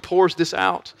one who pours this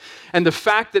out. And the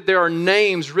fact that there are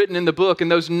names written in the book,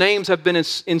 and those names have been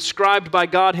inscribed by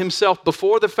God himself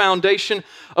before the foundation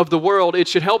of the world, it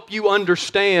should help you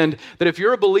understand that if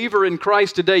you're a believer in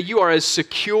Christ today, you are as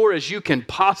secure as you can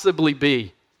possibly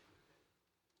be.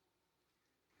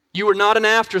 You are not an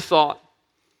afterthought.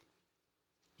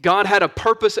 God had a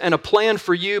purpose and a plan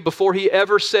for you before he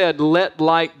ever said, "Let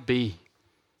light be."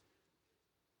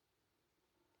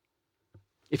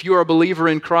 If you are a believer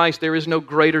in Christ, there is no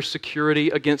greater security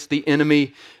against the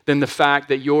enemy than the fact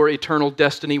that your eternal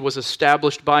destiny was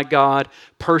established by God,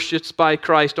 purchased by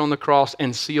Christ on the cross,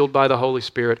 and sealed by the Holy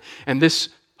Spirit. And this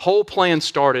whole plan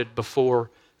started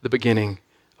before the beginning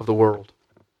of the world.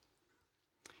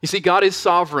 You see, God is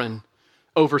sovereign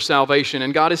over salvation,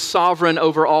 and God is sovereign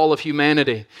over all of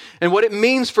humanity. And what it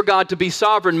means for God to be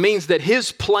sovereign means that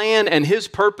his plan and his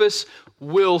purpose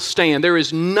will stand. There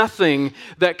is nothing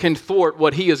that can thwart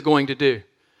what he is going to do.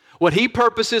 What He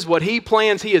purposes, what He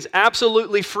plans, He is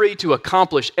absolutely free to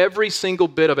accomplish every single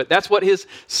bit of it. That's what His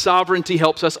sovereignty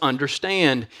helps us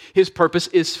understand. His purpose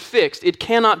is fixed. It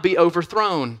cannot be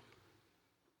overthrown.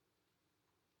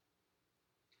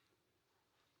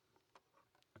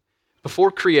 Before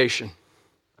creation,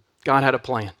 God had a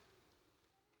plan.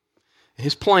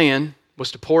 His plan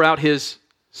was to pour out His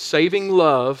saving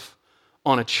love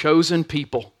on a chosen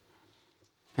people.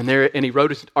 And He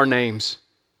wrote our names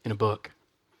in a book.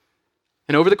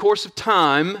 And over the course of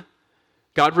time,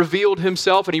 God revealed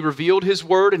Himself, and He revealed His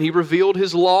word, and He revealed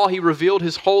His law, He revealed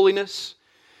His holiness,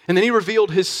 and then He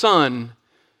revealed His Son,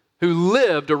 who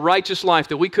lived a righteous life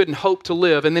that we couldn't hope to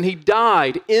live, and then He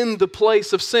died in the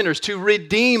place of sinners to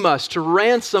redeem us, to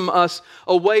ransom us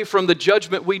away from the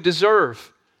judgment we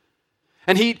deserve.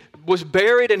 And He was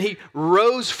buried and He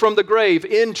rose from the grave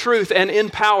in truth and in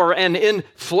power and in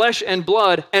flesh and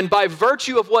blood. And by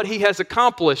virtue of what He has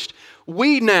accomplished,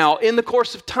 we now, in the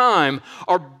course of time,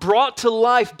 are brought to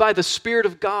life by the Spirit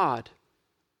of God.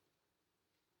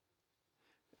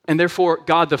 And therefore,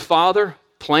 God the Father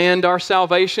planned our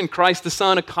salvation. Christ the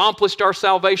Son accomplished our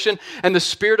salvation, and the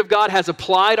Spirit of God has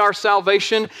applied our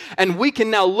salvation. And we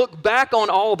can now look back on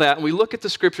all that, and we look at the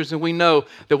Scriptures, and we know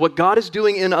that what God is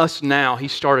doing in us now, He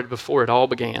started before it all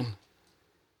began.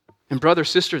 And brother,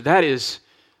 sister, there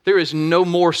is no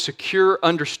more secure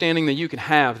understanding that you can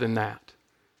have than that.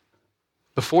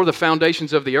 Before the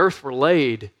foundations of the earth were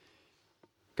laid,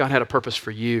 God had a purpose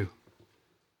for you.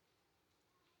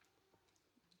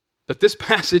 But this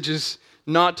passage is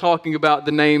not talking about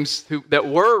the names that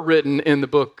were written in the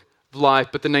book of life,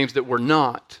 but the names that were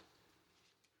not.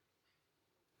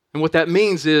 And what that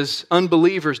means is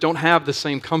unbelievers don't have the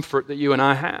same comfort that you and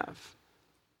I have.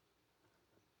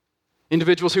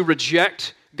 Individuals who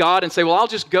reject God and say, well, I'll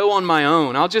just go on my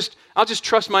own. I'll just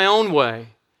trust my own way.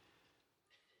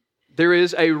 There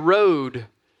is a road,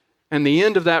 and the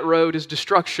end of that road is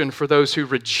destruction for those who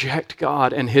reject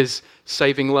God and His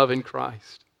saving love in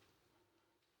Christ.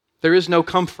 There is no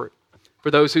comfort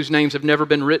for those whose names have never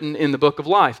been written in the book of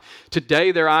life.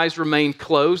 Today, their eyes remain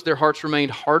closed, their hearts remain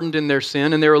hardened in their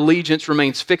sin, and their allegiance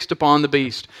remains fixed upon the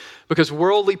beast. Because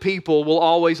worldly people will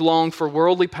always long for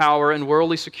worldly power and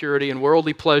worldly security and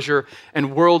worldly pleasure,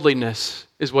 and worldliness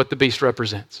is what the beast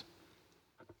represents.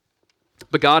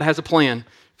 But God has a plan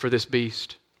for this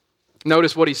beast.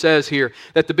 Notice what He says here,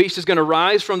 that the beast is going to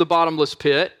rise from the bottomless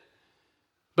pit,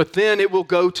 but then it will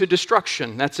go to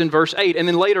destruction. That's in verse 8. And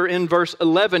then later in verse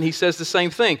 11, He says the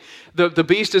same thing. The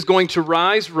beast is going to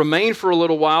rise, remain for a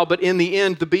little while, but in the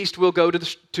end, the beast will go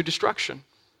to destruction.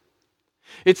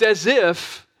 It's as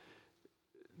if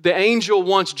the angel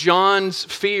wants John's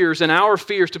fears and our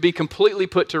fears to be completely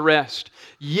put to rest.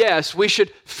 Yes, we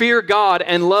should fear God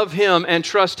and love Him and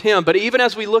trust Him. But even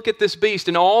as we look at this beast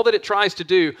and all that it tries to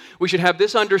do, we should have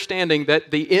this understanding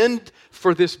that the end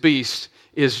for this beast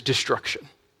is destruction.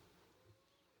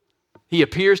 He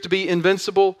appears to be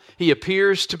invincible. He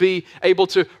appears to be able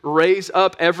to raise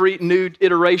up every new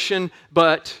iteration,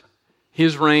 but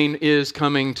his reign is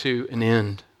coming to an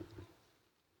end.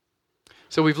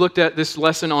 So we've looked at this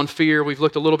lesson on fear. We've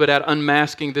looked a little bit at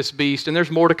unmasking this beast, and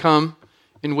there's more to come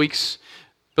in weeks.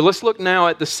 But let's look now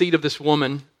at the seed of this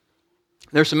woman.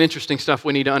 There's some interesting stuff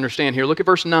we need to understand here. Look at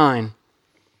verse 9.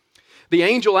 The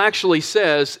angel actually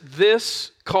says,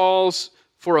 "This calls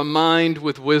for a mind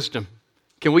with wisdom."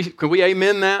 Can we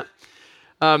amen that?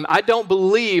 I don't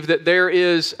believe that there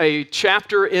is a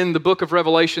chapter in the book of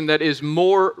Revelation that is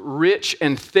more rich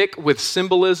and thick with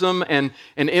symbolism and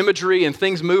imagery and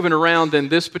things moving around than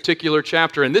this particular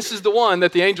chapter. And this is the one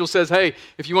that the angel says, hey,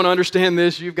 if you want to understand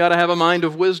this, you've got to have a mind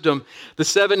of wisdom. The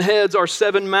 7 heads are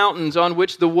 7 mountains on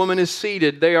which the woman is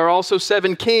seated. They are also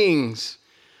 7 kings,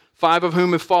 5 of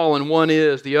whom have fallen. 1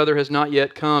 is, the other has not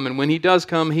yet come. And when he does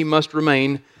come, he must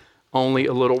remain only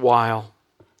a little while.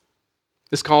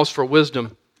 This calls for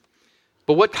wisdom.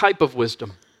 But what type of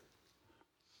wisdom?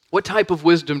 What type of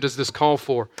wisdom does this call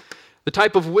for? The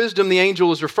type of wisdom the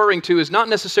angel is referring to is not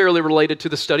necessarily related to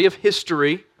the study of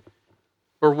history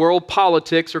or world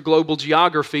politics or global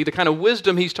geography. The kind of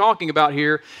wisdom he's talking about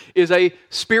here is a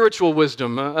spiritual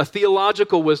wisdom, a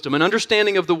theological wisdom, an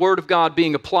understanding of the Word of God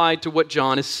being applied to what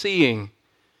John is seeing.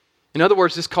 In other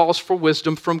words, this calls for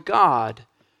wisdom from God.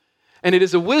 And it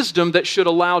is a wisdom that should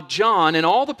allow John and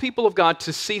all the people of God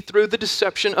to see through the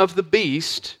deception of the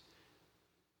beast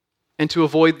and to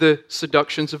avoid the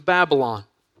seductions of Babylon.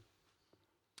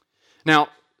 Now,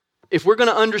 if we're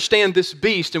going to understand this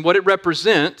beast and what it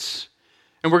represents,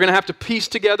 and we're going to have to piece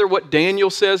together what Daniel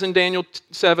says in Daniel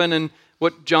 7 and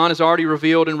what John has already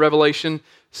revealed in Revelation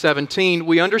 17,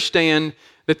 we understand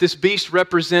that this beast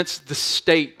represents the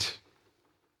state.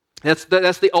 That's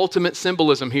the ultimate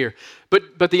symbolism here.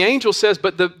 But the angel says,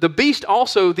 but the beast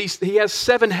also, he has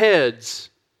 7 heads.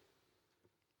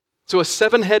 So a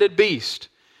 7-headed beast.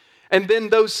 And then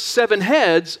those 7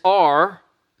 heads are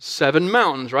 7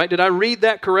 mountains, right? Did I read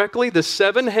that correctly? The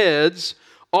 7 heads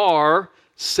are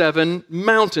 7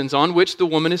 mountains on which the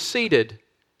woman is seated.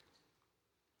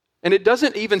 And it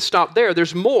doesn't even stop there.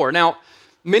 There's more. Now,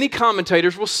 many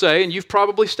commentators will say, and you've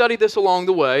probably studied this along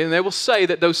the way, and they will say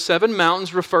that those 7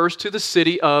 mountains refers to the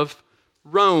city of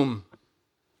Rome.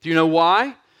 Do you know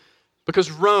why?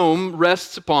 Because Rome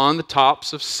rests upon the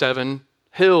tops of 7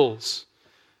 hills.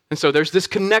 And so there's this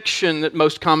connection that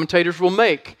most commentators will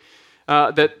make.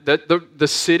 That the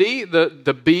city,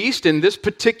 the beast, in this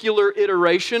particular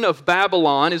iteration of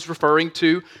Babylon is referring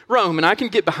to Rome. And I can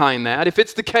get behind that. If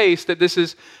it's the case that this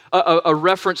is a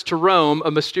reference to Rome,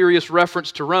 a mysterious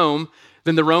reference to Rome,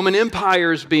 then the Roman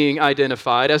Empire is being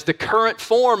identified as the current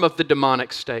form of the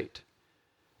demonic state.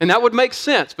 And that would make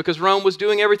sense because Rome was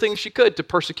doing everything she could to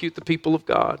persecute the people of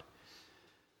God.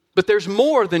 But there's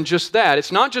more than just that.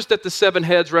 It's not just that the 7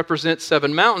 heads represent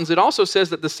 7 mountains. It also says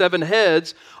that the 7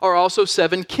 heads are also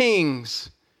 7 kings.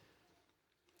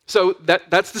 So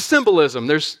that's the symbolism.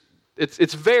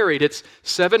 It's varied. It's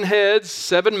 7 heads,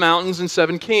 7 mountains, and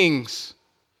 7 kings.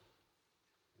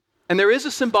 And there is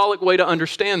a symbolic way to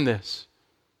understand this.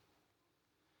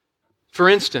 For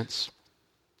instance,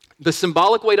 the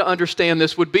symbolic way to understand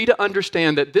this would be to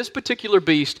understand that this particular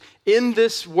beast in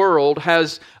this world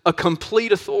has a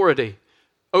complete authority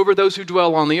over those who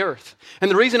dwell on the earth.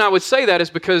 And the reason I would say that is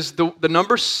because the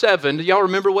number 7, do y'all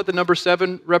remember what the number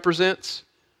 7 represents?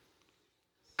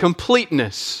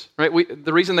 Completeness, right?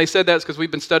 The reason they said that is because we've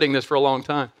been studying this for a long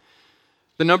time.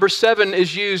 The number 7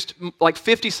 is used like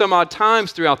 50 some odd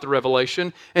times throughout the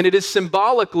Revelation, and it is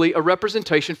symbolically a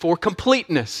representation for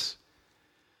completeness.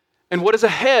 And what does a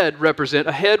head represent?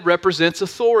 A head represents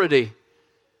authority.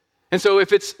 And so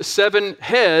if it's 7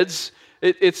 heads,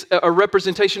 it's a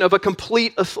representation of a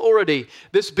complete authority.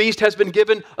 This beast has been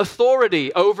given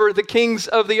authority over the kings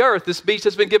of the earth. This beast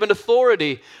has been given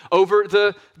authority over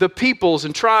the peoples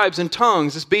and tribes and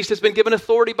tongues. This beast has been given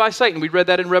authority by Satan. We read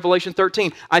that in Revelation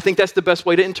 13. I think that's the best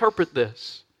way to interpret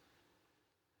this.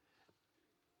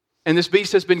 And this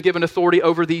beast has been given authority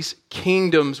over these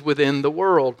kingdoms within the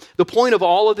world. The point of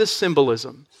all of this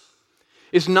symbolism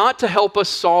is not to help us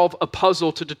solve a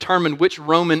puzzle to determine which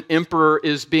Roman emperor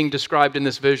is being described in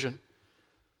this vision.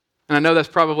 And I know that's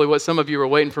probably what some of you are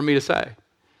waiting for me to say.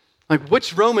 Like,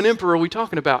 which Roman emperor are we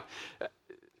talking about?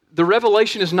 The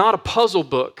Revelation is not a puzzle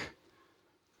book.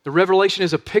 The Revelation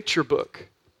is a picture book.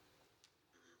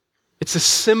 It's a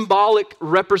symbolic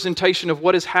representation of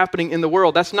what is happening in the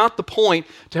world. That's not the point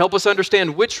to help us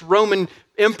understand which Roman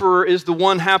emperor is the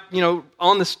one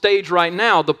on the stage right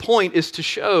now. The point is to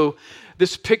show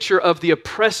this picture of the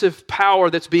oppressive power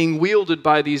that's being wielded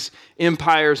by these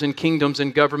empires and kingdoms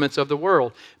and governments of the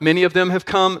world. Many of them have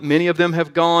come, many of them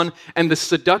have gone, and the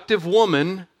seductive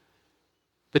woman,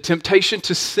 the temptation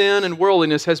to sin and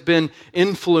worldliness has been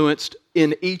influenced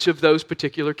in each of those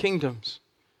particular kingdoms.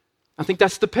 I think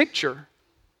that's the picture.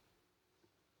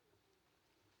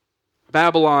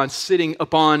 Babylon sitting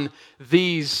upon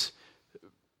these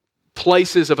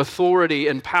places of authority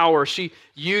and power. She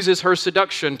uses her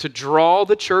seduction to draw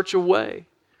the church away.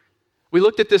 We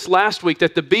looked at this last week,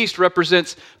 that the beast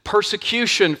represents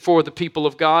persecution for the people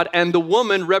of God, and the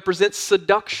woman represents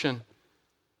seduction.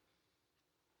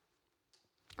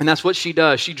 And that's what she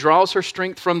does. She draws her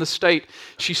strength from the state.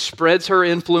 She spreads her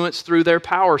influence through their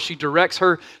power. She directs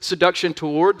her seduction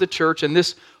toward the church, and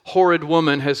this horrid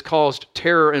woman has caused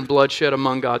terror and bloodshed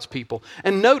among God's people.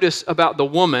 And notice about the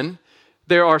woman,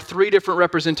 there are 3 different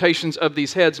representations of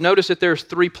these heads. Notice that there's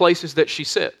 3 places that she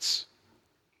sits.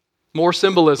 More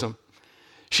symbolism.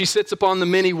 She sits upon the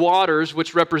many waters,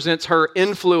 which represents her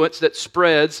influence that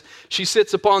spreads. She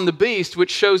sits upon the beast, which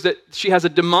shows that she has a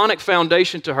demonic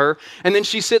foundation to her. And then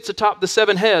she sits atop the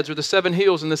 7 heads, or the 7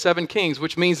 hills and the 7 kings,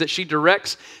 which means that she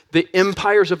directs the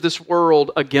empires of this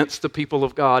world against the people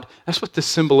of God. That's what this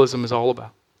symbolism is all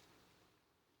about.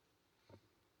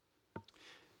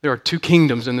 There are 2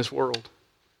 kingdoms in this world.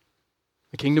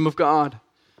 The kingdom of God.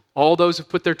 All those who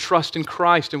put their trust in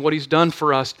Christ and what He's done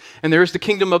for us. And there is the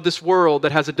kingdom of this world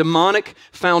that has a demonic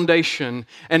foundation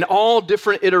and all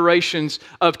different iterations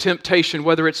of temptation,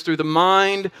 whether it's through the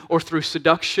mind or through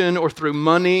seduction or through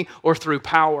money or through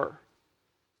power.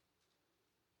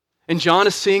 And John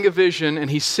is seeing a vision,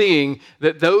 and he's seeing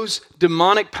that those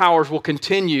demonic powers will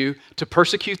continue to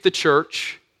persecute the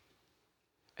church,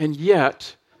 and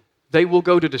yet they will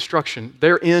go to destruction.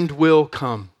 Their end will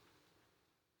come.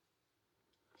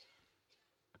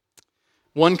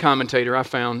 One commentator I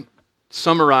found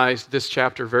summarized this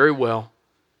chapter very well.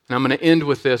 And I'm going to end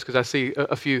with this because I see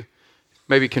a few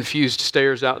maybe confused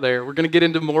stares out there. We're going to get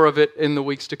into more of it in the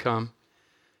weeks to come.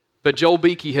 But Joel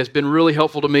Beeke has been really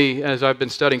helpful to me as I've been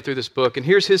studying through this book. And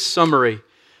here's his summary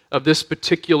of this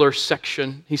particular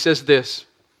section. He says this: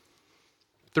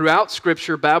 throughout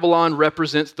Scripture, Babylon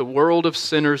represents the world of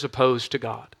sinners opposed to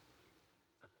God.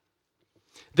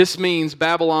 This means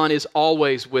Babylon is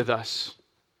always with us.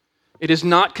 It is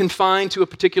not confined to a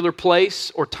particular place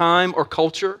or time or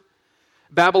culture.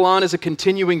 Babylon is a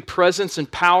continuing presence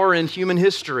and power in human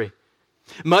history.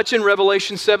 Much in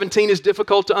Revelation 17 is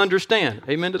difficult to understand.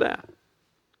 Amen to that.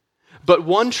 But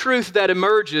one truth that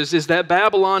emerges is that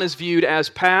Babylon is viewed as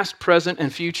past, present,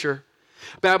 and future.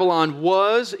 Babylon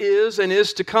was, is, and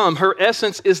is to come. Her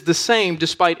essence is the same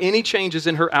despite any changes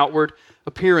in her outward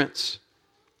appearance.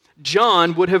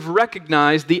 John would have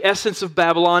recognized the essence of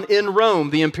Babylon in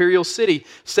Rome, the imperial city,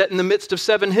 set in the midst of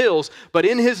 7 hills. But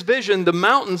in his vision, the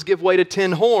mountains give way to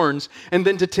 10 horns and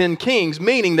then to 10 kings,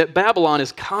 meaning that Babylon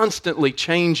is constantly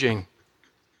changing.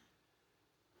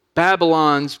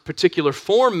 Babylon's particular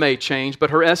form may change,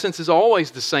 but her essence is always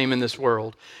the same in this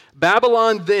world.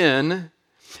 Babylon then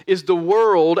is the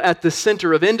world at the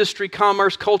center of industry,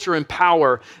 commerce, culture, and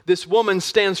power. This woman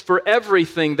stands for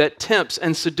everything that tempts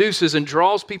and seduces and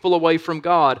draws people away from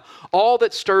God. All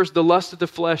that stirs the lust of the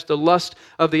flesh, the lust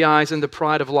of the eyes, and the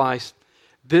pride of life.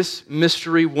 This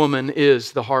mystery woman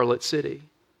is the harlot city.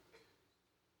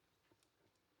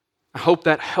 I hope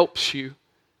that helps you.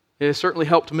 It has certainly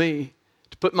helped me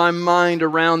to put my mind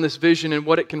around this vision and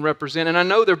what it can represent. And I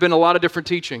know there have been a lot of different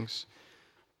teachings.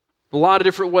 A lot of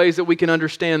different ways that we can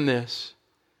understand this.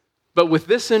 But with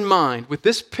this in mind, with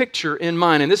this picture in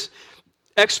mind, and this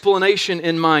explanation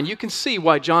in mind, you can see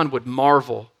why John would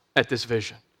marvel at this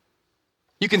vision.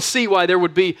 You can see why there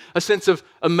would be a sense of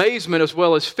amazement as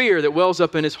well as fear that wells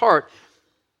up in his heart.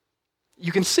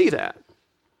 You can see that.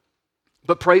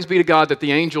 But praise be to God that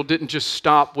the angel didn't just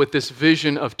stop with this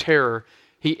vision of terror.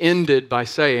 He ended by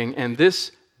saying, and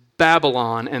this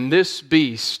Babylon and this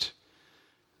beast,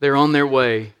 they're on their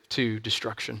way to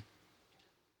destruction.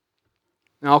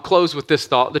 Now I'll close with this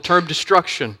thought. The term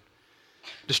destruction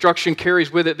carries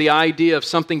with it the idea of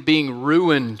something being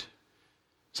ruined.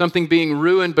 Something being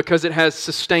ruined because it has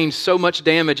sustained so much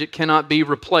damage it cannot be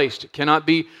replaced, it cannot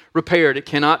be repaired, it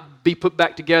cannot be put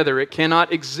back together, it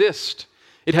cannot exist.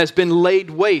 It has been laid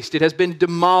waste, it has been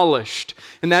demolished.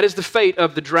 And that is the fate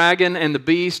of the dragon and the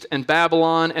beast and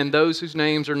Babylon and those whose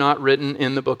names are not written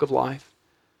in the book of life.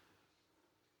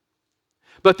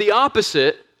 But the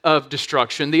opposite of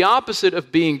destruction, the opposite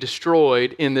of being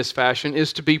destroyed in this fashion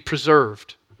is to be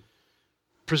preserved.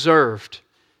 Preserved.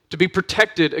 To be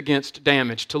protected against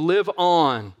damage, to live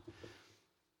on.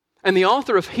 And the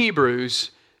author of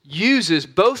Hebrews uses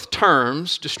both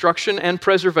terms, destruction and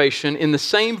preservation, in the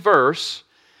same verse,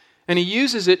 and he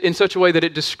uses it in such a way that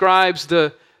it describes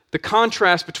the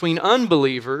contrast between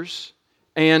unbelievers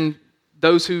and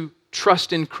those who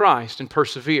trust in Christ and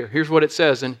persevere. Here's what it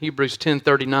says in Hebrews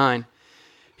 10:39.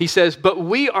 He says, "But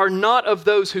we are not of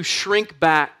those who shrink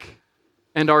back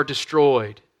and are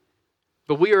destroyed,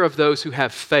 but we are of those who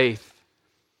have faith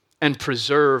and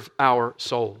preserve our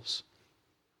souls."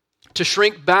 To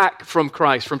shrink back from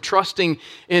Christ, from trusting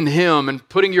in Him and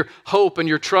putting your hope and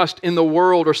your trust in the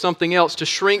world or something else, to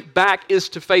shrink back is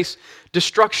to face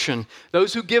destruction.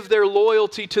 Those who give their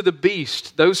loyalty to the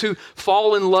beast, those who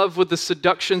fall in love with the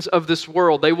seductions of this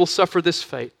world, they will suffer this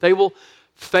fate. They will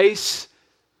face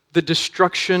the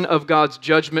destruction of God's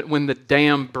judgment when the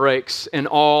dam breaks and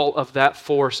all of that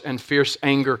force and fierce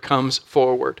anger comes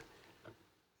forward.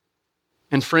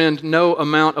 And friend, no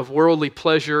amount of worldly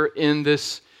pleasure in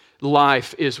this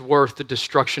life is worth the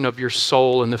destruction of your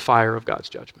soul in the fire of God's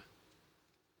judgment.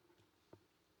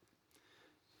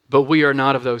 But we are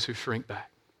not of those who shrink back.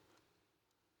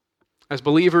 As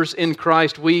believers in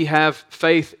Christ, we have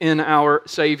faith in our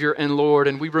Savior and Lord,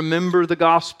 and we remember the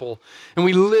gospel, and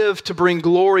we live to bring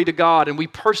glory to God, and we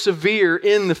persevere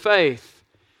in the faith.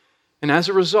 And as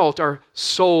a result, our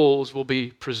souls will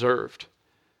be preserved.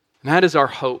 And that is our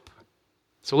hope.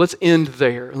 So let's end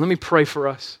there. And let me pray for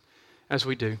us as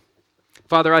we do.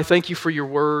 Father, I thank you for your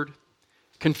word.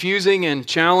 Confusing and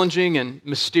challenging and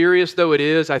mysterious though it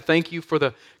is, I thank you for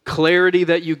the clarity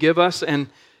that you give us. And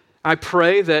I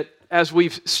pray that as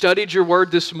we've studied your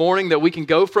word this morning, that we can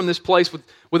go from this place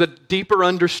with a deeper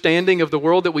understanding of the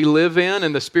world that we live in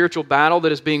and the spiritual battle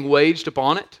that is being waged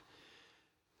upon it.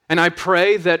 And I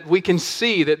pray that we can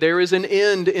see that there is an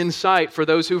end in sight for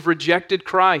those who've rejected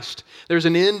Christ. There's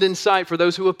an end in sight for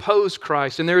those who oppose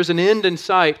Christ. And there is an end in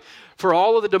sight for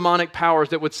all of the demonic powers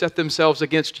that would set themselves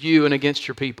against you and against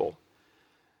your people.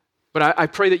 But I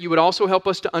pray that you would also help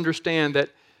us to understand that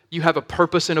you have a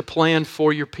purpose and a plan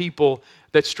for your people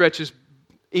that stretches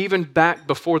even back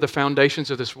before the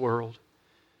foundations of this world.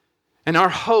 And our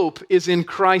hope is in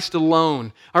Christ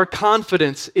alone. Our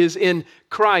confidence is in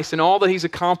Christ and all that He's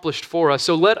accomplished for us.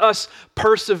 So let us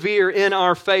persevere in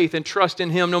our faith and trust in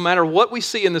Him no matter what we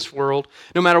see in this world,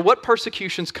 no matter what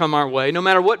persecutions come our way, no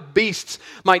matter what beasts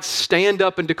might stand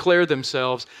up and declare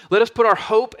themselves. Let us put our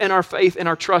hope and our faith and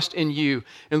our trust in You.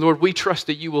 And Lord, we trust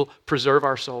that You will preserve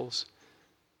our souls.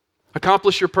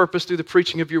 Accomplish Your purpose through the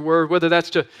preaching of Your word, whether that's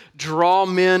to draw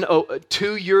men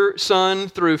to Your Son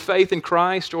through faith in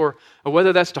Christ or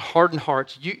whether that's to harden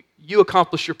hearts. You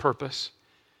accomplish Your purpose.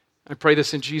 I pray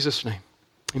this in Jesus' name.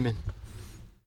 Amen.